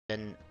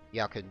then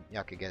y'all could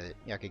get it.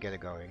 Y'all could get it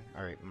going.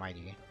 Alright,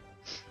 mighty.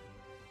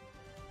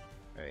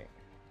 Alright.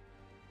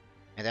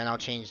 And then I'll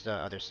change the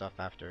other stuff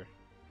after.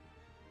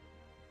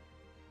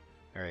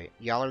 Alright,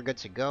 y'all are good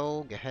to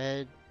go. Go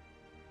ahead.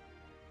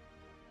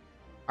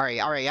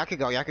 Alright, y'all could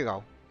go. Y'all could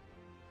go.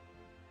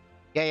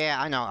 Yeah,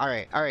 I know.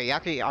 Alright, y'all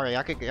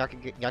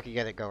could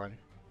get it going.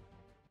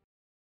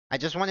 I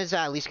just wanted to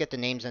at least get the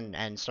names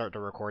and start the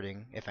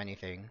recording, if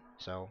anything.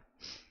 So,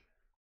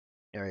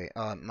 alright.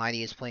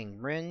 Mighty is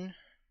playing Rin.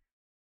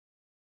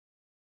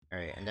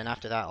 Alright, and then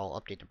after that,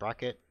 I'll update the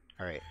bracket.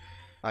 Alright.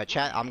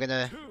 Chat, I'm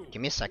gonna...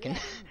 Give me a second.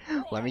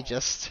 Let me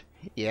just...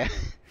 Yeah.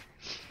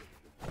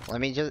 Let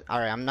me just...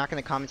 Alright, I'm not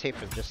gonna commentate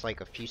for just like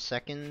a few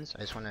seconds.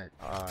 I just wanna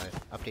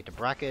update the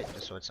bracket,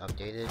 just so it's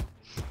updated.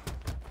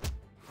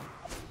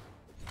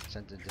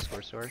 Sent the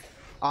Discord story.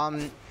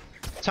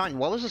 Ton,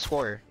 what was the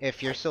score,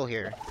 if you're still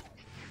here?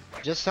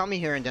 Just tell me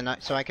here, and then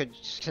so I could...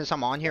 Since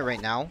I'm on here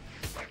right now,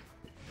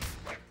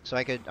 so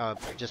I could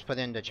just put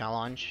in the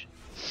challenge.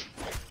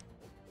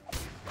 Oh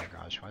my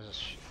gosh, why is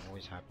this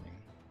always happening?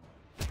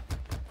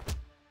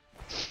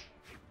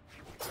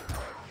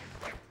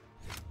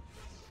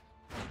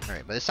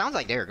 Alright, but it sounds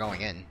like they're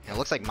going in. It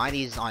looks like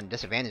Mighty's on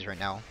disadvantage right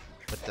now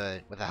with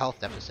the health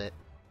deficit.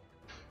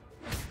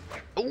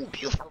 Oh,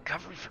 beautiful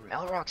recovery from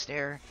Elroxx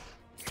there.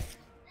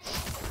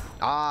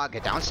 Ah,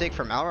 good down stick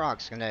from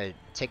Elroxx. Gonna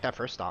take that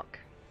first stock.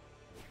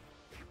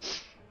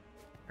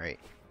 Alright.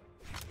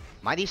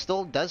 Mighty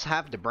still does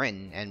have the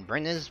Bryn, and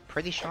Bryn is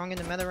pretty strong in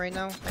the meta right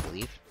now, I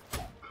believe.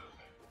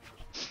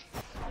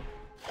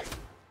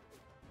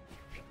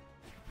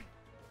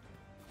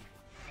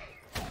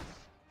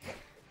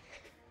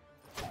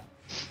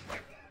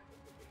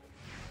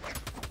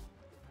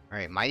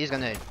 Alright, Mighty's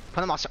gonna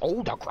put him off.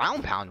 Oh, the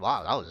ground pound!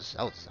 Wow, that was.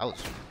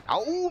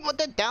 Oh, but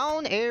the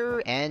down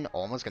air and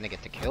almost gonna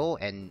get the kill,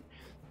 and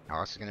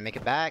Elroxx is gonna make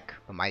it back.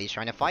 But Mighty's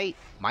trying to fight.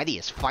 Mighty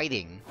is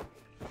fighting.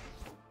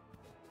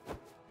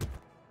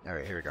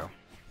 Alright, here we go.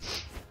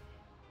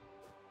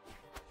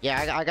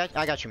 Yeah,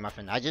 I got you,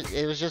 Muffin.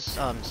 It was just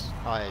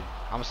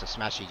almost a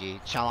smash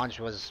GG. Challenge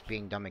was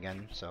being dumb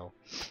again, so.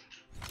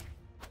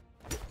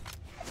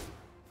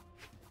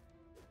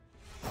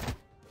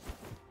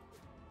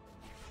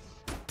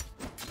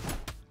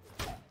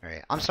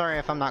 Alright, I'm sorry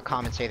if I'm not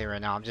commentating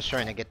right now. I'm just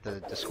trying to get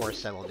the score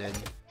settled in.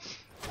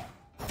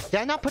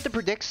 Did I not put the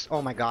predicts?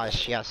 Oh my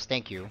gosh, yes,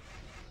 thank you.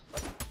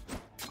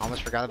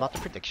 Almost forgot about the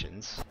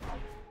predictions.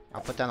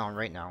 I'll put that on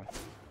right now.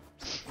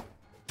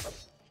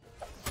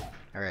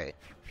 Alright.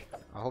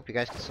 I hope you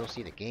guys can still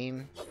see the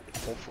game.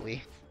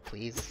 Hopefully.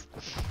 Please.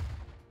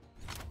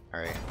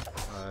 Alright.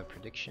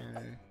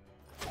 Prediction.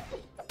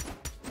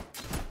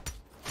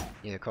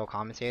 You're the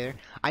co-commentator.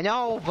 I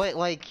know, but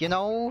like, you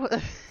know...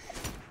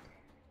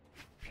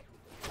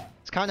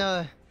 it's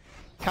kinda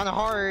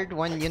hard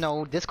when, you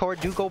know, Discord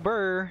do go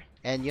burr,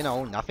 and, you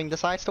know, nothing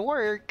decides to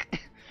work.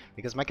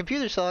 Because my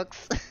computer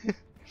sucks.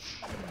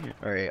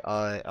 Alright,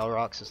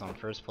 Elroxx is on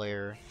first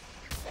player.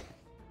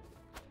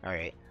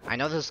 Alright, I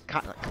know this is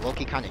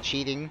low-key kind of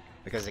cheating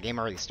because the game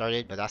already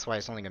started, but that's why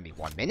it's only gonna be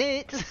 1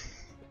 minute.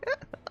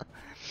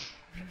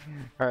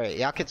 Alright,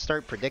 y'all could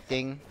start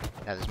predicting.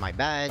 That is my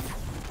bad.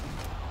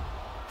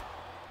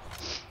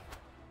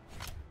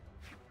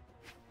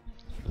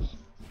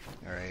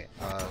 Alright,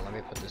 let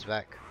me put this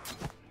back.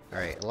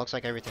 Alright, it looks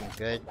like everything's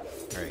good.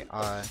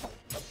 Alright,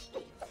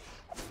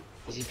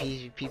 easy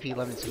peasy PP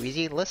lemon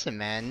squeezy. Listen,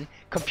 man,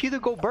 computer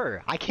go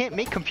burr. I can't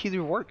make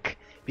computer work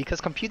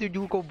because computer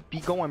do be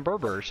going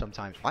burr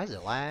sometimes. Why is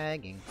it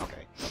lagging?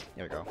 Okay,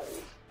 there we go.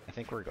 I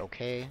think we're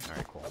okay. All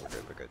right, cool.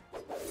 We're good.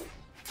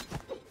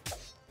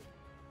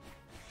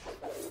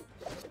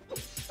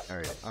 All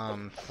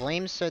right.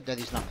 Flame said that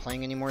he's not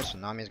playing anymore, so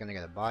Nami's gonna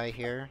get a bye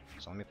here.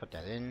 So let me put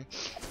that in.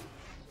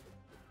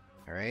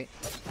 All right.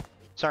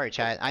 Sorry,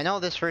 chat. I know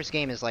this first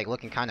game is like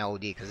looking kind of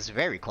OD because it's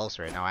very close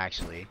right now,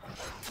 actually.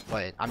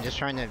 But I'm just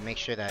trying to make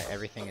sure that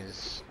everything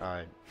is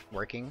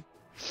working.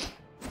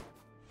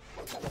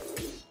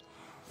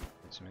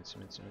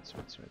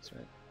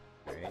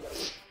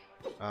 Alright.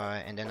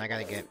 And then I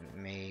gotta get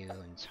Mayu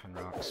and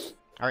Sunrocks.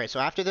 Alright, so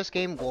after this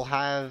game, we'll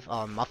have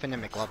Muffin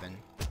and McLovin.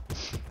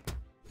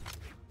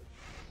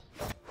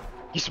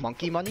 He's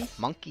monkey money?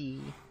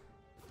 Monkey.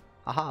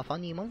 Haha,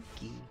 funny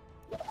monkey.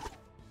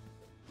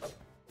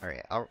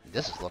 Alright,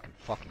 this is looking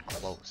fucking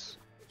close.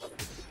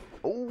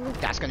 Oh,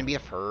 that's gonna be the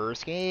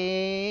first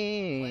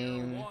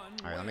game.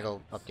 Alright, let me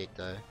go update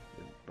the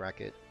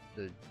bracket,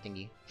 the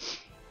thingy.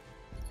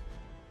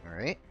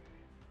 Alright.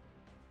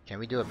 Can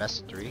we do a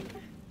best of 3?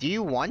 Do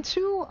you want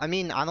to? I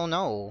mean, I don't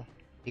know.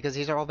 Because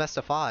these are all best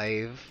of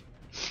 5.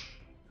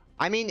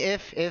 I mean,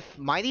 if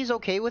Mighty's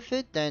okay with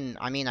it, then,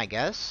 I mean, I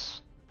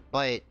guess.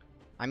 But,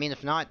 I mean,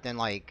 if not, then,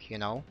 like, you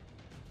know.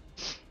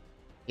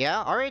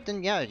 Yeah, alright,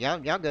 then, yeah,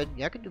 good.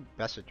 Yeah, I could do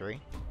best of 3.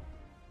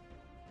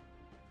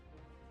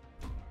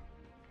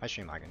 I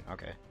stream lagging,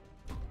 okay.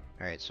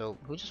 Alright, so,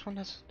 who just won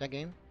that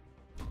game?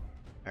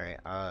 Alright,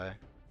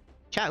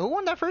 chat, who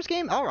won that first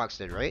game? Elroxx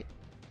did, right?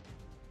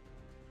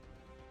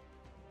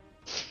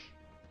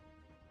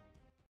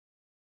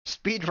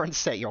 Speedrun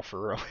set, yo,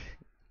 for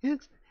real.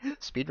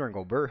 Speedrun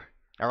go burr.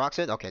 Elroxx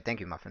it? Okay, thank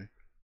you, Muffin.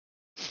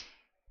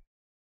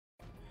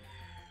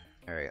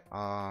 Alright,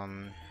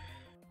 and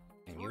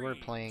you were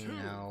playing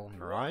now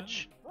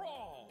Mirage?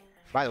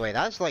 By the way,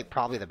 that's like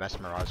probably the best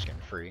Mirage skin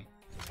free.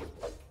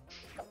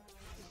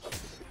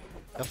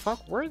 The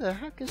fuck? Where the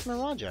heck is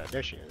Mirage at?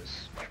 There she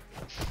is.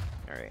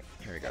 Alright,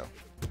 here we go.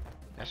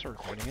 That's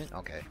recording it?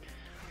 Okay.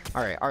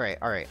 Alright.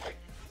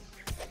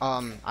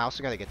 I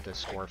also gotta get the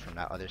score from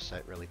that other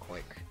set really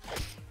quick.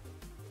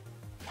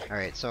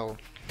 Alright, so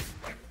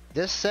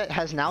this set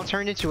has now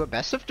turned into a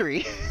best of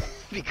 3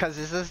 because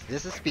this is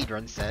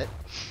speedrun set.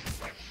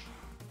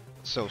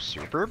 So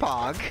super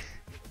bog.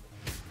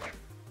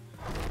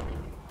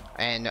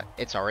 And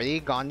it's already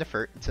gone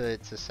to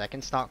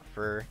second stock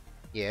for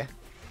yeah.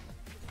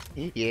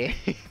 Yeah.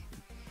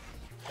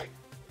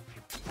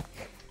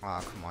 Aw,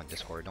 oh, come on,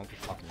 Discord, don't be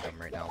fucking dumb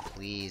right now.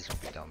 Please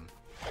don't be dumb.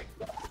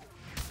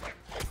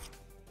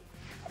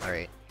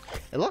 Alright.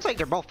 It looks like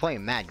they're both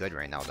playing mad good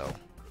right now, though.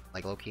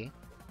 Like, low-key.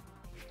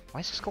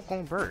 Why is this scope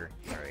going burr?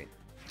 Alright.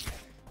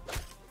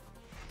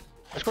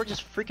 Discord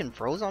just freaking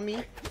froze on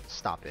me?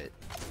 Stop it.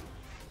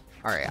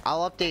 Alright,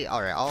 I'll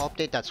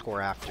update that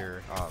score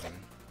after,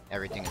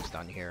 everything is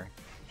done here.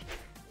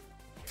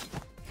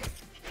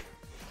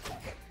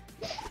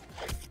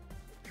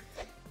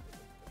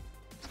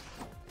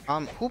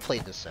 Who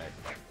played this set?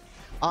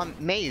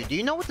 Mayu, do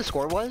you know what the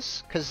score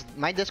was? Cause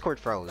my Discord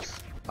froze.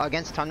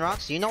 Against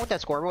Elroxx, do you know what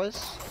that score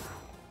was?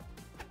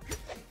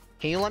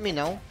 Can you let me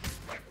know?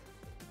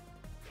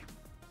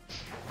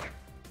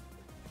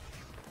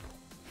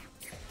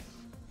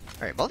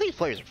 Alright, both these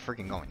players are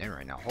freaking going in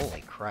right now.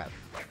 Holy crap.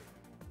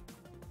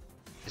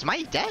 Is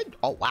Mighty dead?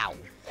 Oh, wow.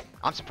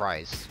 I'm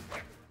surprised.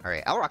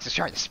 Alright, Elroxx is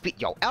trying to speed.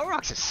 Yo,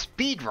 Elroxx is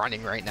speed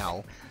running right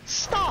now.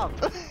 Stop!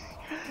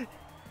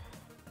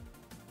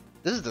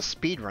 This is the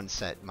speedrun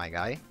set, my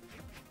guy.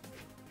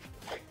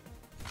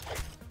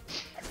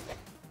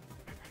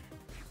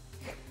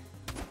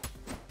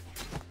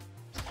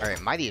 Alright,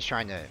 Mighty's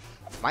trying right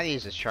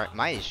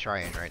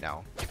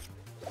now.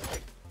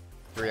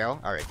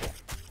 3-0? Alright, cool.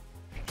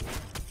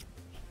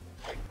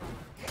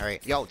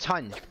 Alright, yo,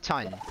 Ton,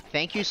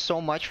 thank you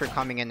so much for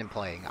coming in and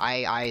playing.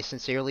 I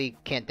sincerely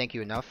can't thank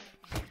you enough.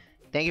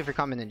 Thank you for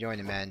coming and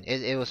joining, man.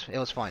 It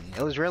was fun.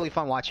 It was really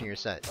fun watching your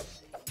set.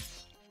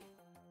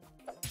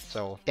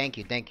 So, thank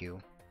you.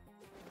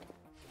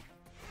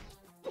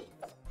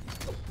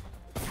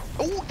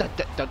 Oh,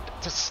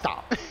 just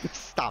stop.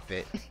 Stop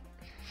it.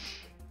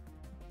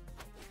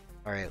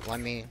 Alright, I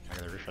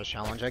gotta refresh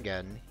challenge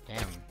again.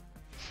 Damn.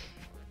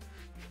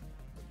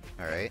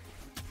 Alright.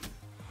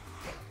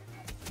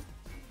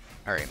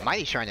 Alright,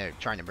 Mighty's trying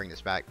to bring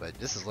this back, but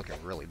this is looking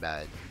really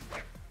bad.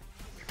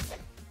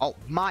 Oh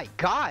my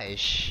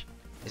gosh!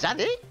 Is that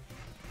it?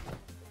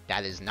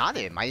 That is not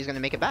it. Mighty's gonna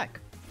make it back.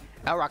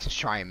 Elroxx is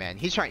trying, man.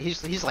 He's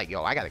like,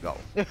 yo, I gotta go.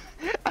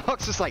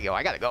 Elroxx is like, yo,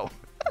 I gotta go.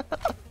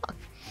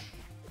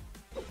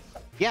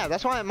 Yeah,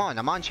 that's why I'm on.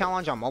 I'm on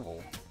challenge on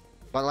mobile.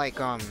 But like,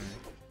 what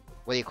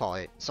do you call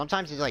it?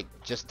 Sometimes it like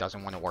just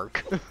doesn't want to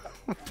work.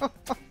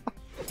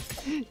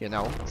 You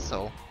know?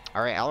 So,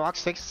 alright,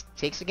 Elroxx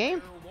takes the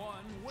game.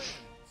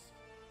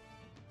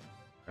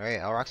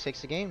 Alright, Elroxx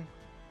takes the game.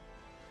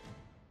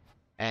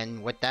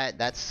 And with that,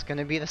 that's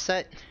gonna be the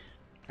set.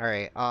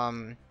 Alright,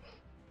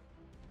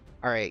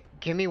 alright,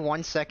 give me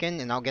 1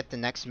 second and I'll get the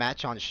next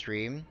match on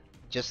stream.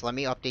 Just let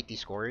me update these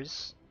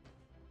scores.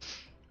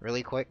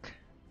 Really quick.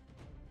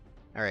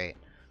 Alright,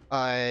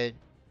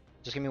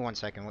 just give me 1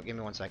 second. Give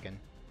me 1 second.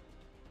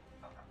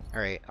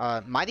 Alright,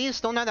 Mighty is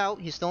still not out.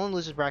 He's still in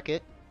loser's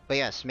bracket. But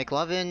yes,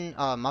 McLovin,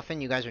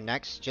 Muffin, you guys are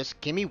next. Just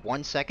give me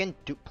 1 second.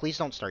 Please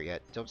don't start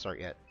yet. Don't start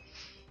yet.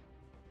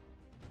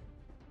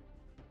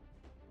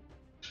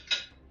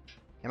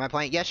 Am I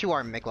playing? Yes, you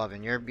are,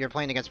 McLovin. You're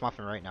playing against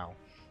Muffin right now.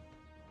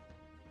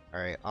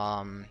 Alright,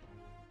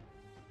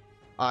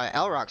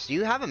 Elroxx, do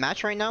you have a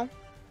match right now?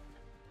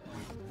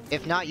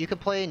 If not, you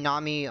could play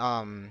Nami,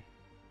 I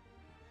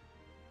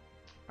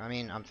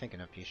mean, I'm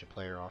thinking if you should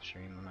play her off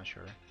stream, I'm not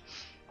sure.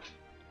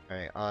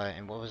 Alright,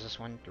 and what was this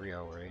one?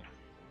 3-0, right?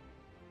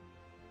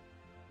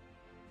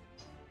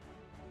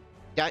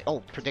 Yeah, oh,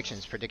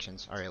 predictions.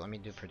 Alright, let me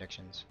do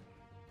predictions.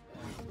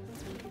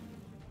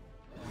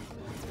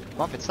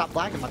 Muffin, stop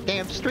lagging my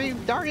damn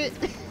stream, darn it!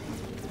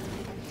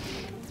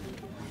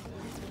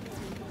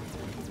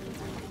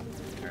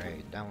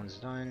 Alright, that one's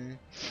done.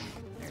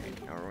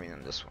 Alright, now we're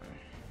on this one.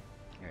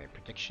 Alright,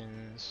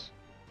 predictions.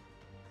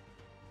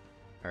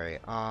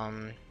 Alright,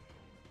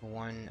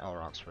 one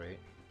Elroxx, right?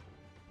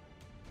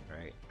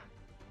 Alright.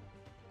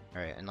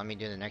 Alright, and let me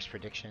do the next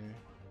prediction.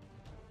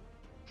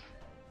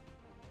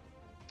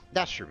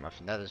 That's true,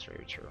 Muffin, that is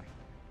very true.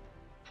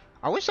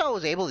 I wish I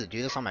was able to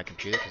do this on my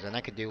computer, because then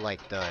I could do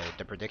like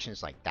the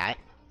predictions like that,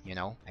 you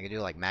know? I could do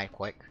like mad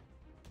quick.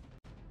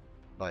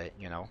 But,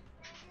 you know,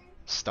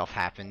 stuff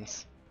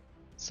happens.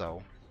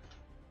 So,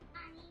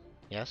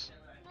 yes?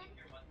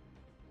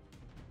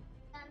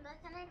 Can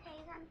I say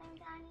something,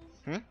 Johnny?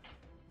 Hmm?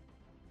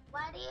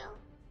 Why do you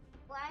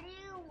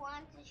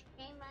want to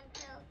stream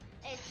until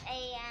It's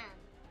AM.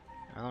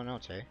 I don't know,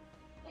 Tay.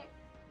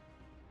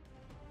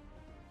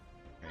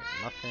 Alright,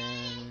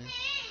 Muffin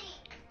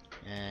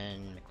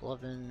and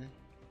McLovin.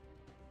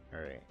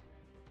 Alright.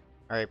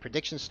 Alright,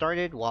 prediction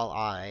started while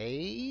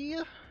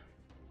I...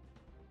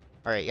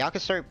 Alright, y'all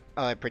can start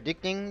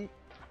predicting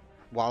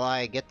while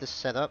I get this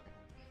set up.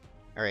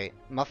 Alright,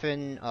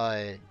 Muffin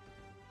and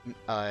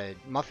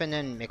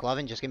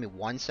McLovin, just give me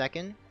 1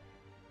 second.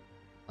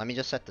 Let me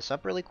just set this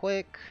up really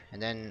quick,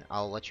 and then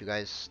I'll let you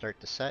guys start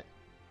the set.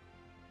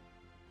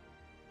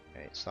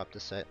 Alright, stop the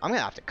set. I'm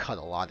gonna have to cut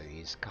a lot of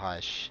these,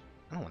 gosh.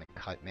 I don't want to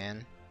cut,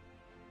 man.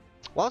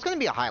 Well, it's gonna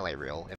be a highlight reel.